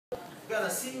got a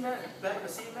cement, bag of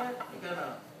cement. You're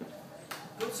gonna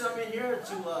put some in here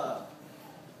to,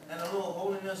 and a little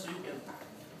hole in there so you can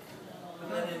put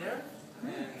that in there.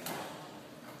 And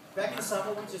back in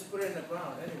Samoa, we just put it in the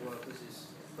ground anywhere because it's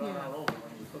ground all over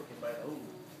when you're cooking by the oven.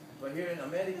 But here in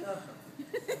America,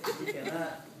 you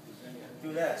cannot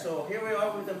do that. So here we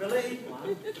are with the Malay,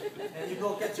 and you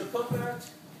go get your coconut.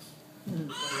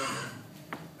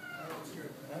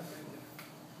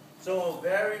 So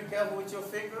very careful with your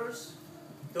fingers.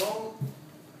 Don't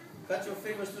cut your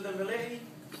fingers to the Malay.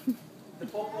 The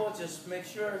popo, just make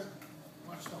sure.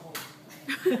 Watch the hole.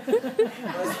 Watch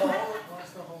the hole.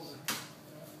 Watch the hole.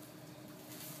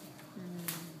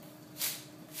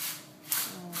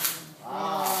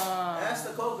 That's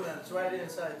the coconut. It's right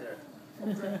inside there.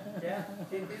 Yeah?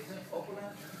 Keep it.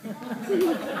 Coconut.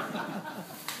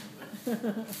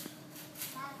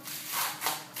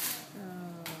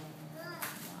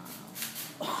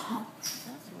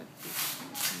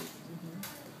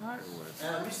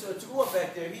 Mr. Chua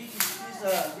back there, he's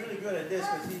really good at this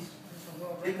because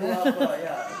he grew up,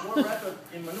 world record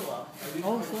in Manua.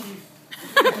 Oh, so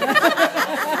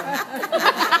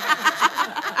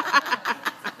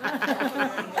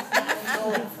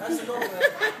that's the coconut.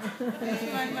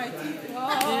 my teeth.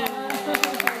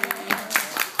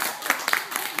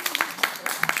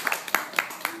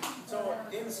 So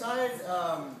inside,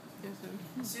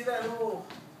 see that little,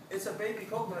 it's a baby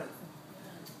coconut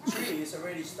tree. It's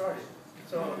already started.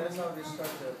 So that's how they start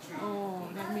the tree. Oh,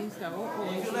 that means that.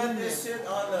 If you let this sit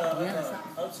on the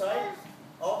outside,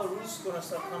 all the roots are gonna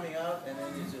start coming out, and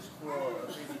then you just grow a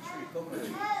baby tree, coconut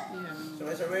tree. Yeah. So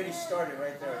it's already started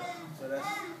right there. So that's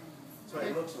what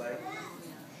it looks like.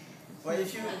 But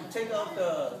if you take out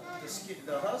the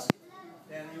husk,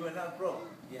 then you will not grow.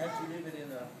 You have to leave it in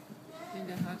the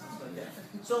husk.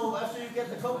 So after you get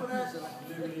the coconut,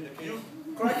 you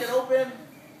crack it open.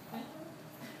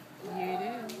 Here it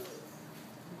is.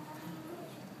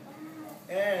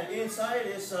 And inside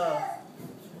is a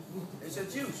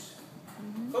juice,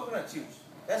 coconut juice.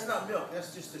 That's not milk.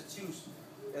 That's just the juice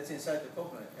that's inside the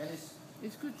coconut, and it's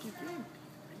good to drink.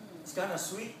 It's kind of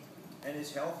sweet, and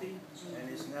it's healthy, and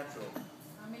it's natural.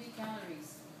 How many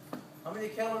calories? How many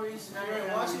calories here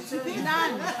in Washington?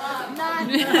 None. None.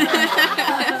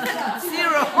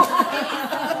 Zero.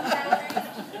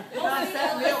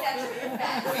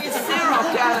 It's 0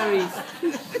 calories.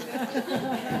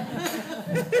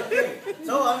 Okay,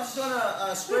 so I'm just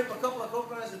gonna scrape a couple of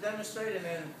coconuts to demonstrate, and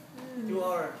then do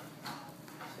our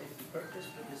safety purchase.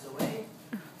 Put this away.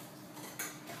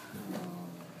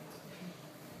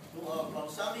 Do our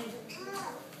balsamic.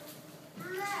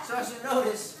 So as you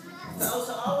notice, the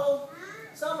Osa owl,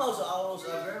 some Osa owls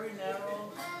are very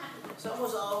narrow, some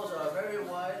Osa owls are very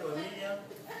wide or medium.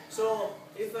 So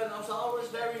if an Osa owl is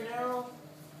very narrow,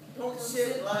 don't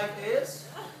sit like this.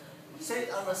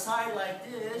 Sit on the side like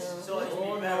this, so it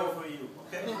will be better for you.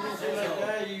 Okay?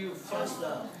 You First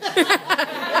So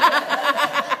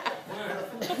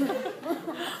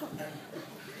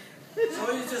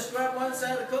you just grab one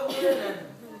side of the coconut and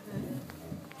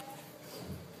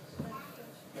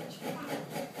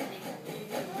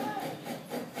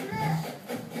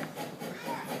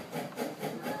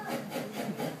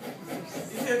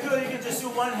if you're good, you can just do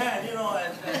one hand, you know.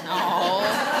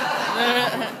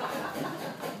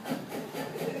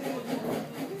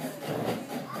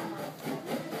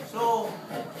 So,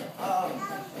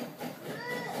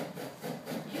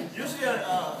 usually an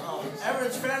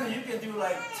average family, you can do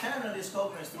like 10 of these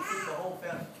coconuts to feed the whole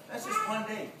family. That's just one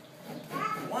day.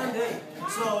 One day.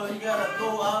 So you gotta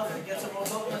go out and get some more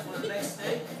coconuts for the next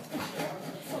day.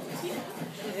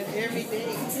 Every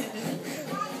day.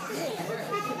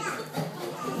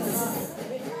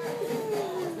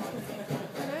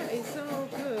 That is so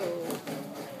good.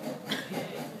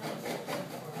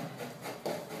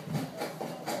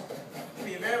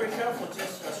 Be very careful,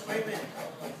 just scrape it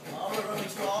all the way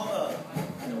so all the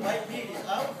white meat is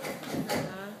out.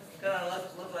 Kind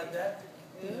of look like that.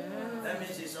 That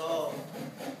means it's all.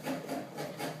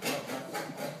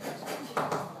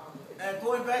 And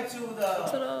going back to the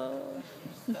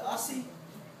Aussie.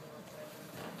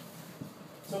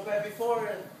 So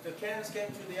before the cans came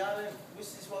to the island,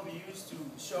 this is what we used to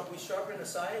sharpen the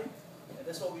side, and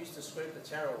that's what we used to scrape the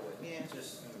taro with. Yeah.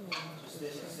 Just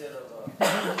this instead of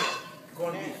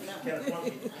corned beef, can of corned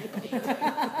beef.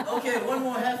 Okay, one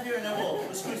more half here, and then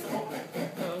we'll squeeze the whole thing.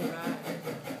 All right.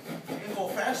 You can go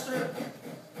faster,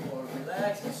 or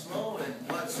relax and slow, and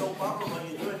what's so popular when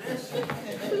you're doing this?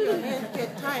 Your hands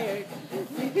get tired.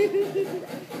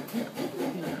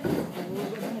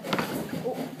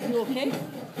 Oh, you okay?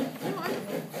 No, I'm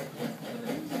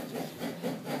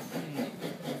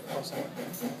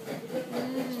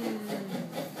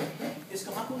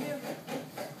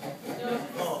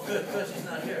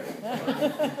Oh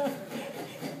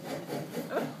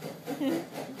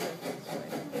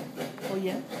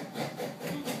yeah.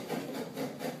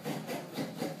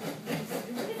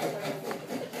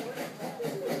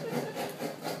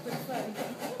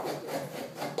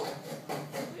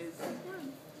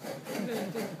 I'm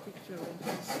gonna take a picture of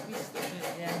this.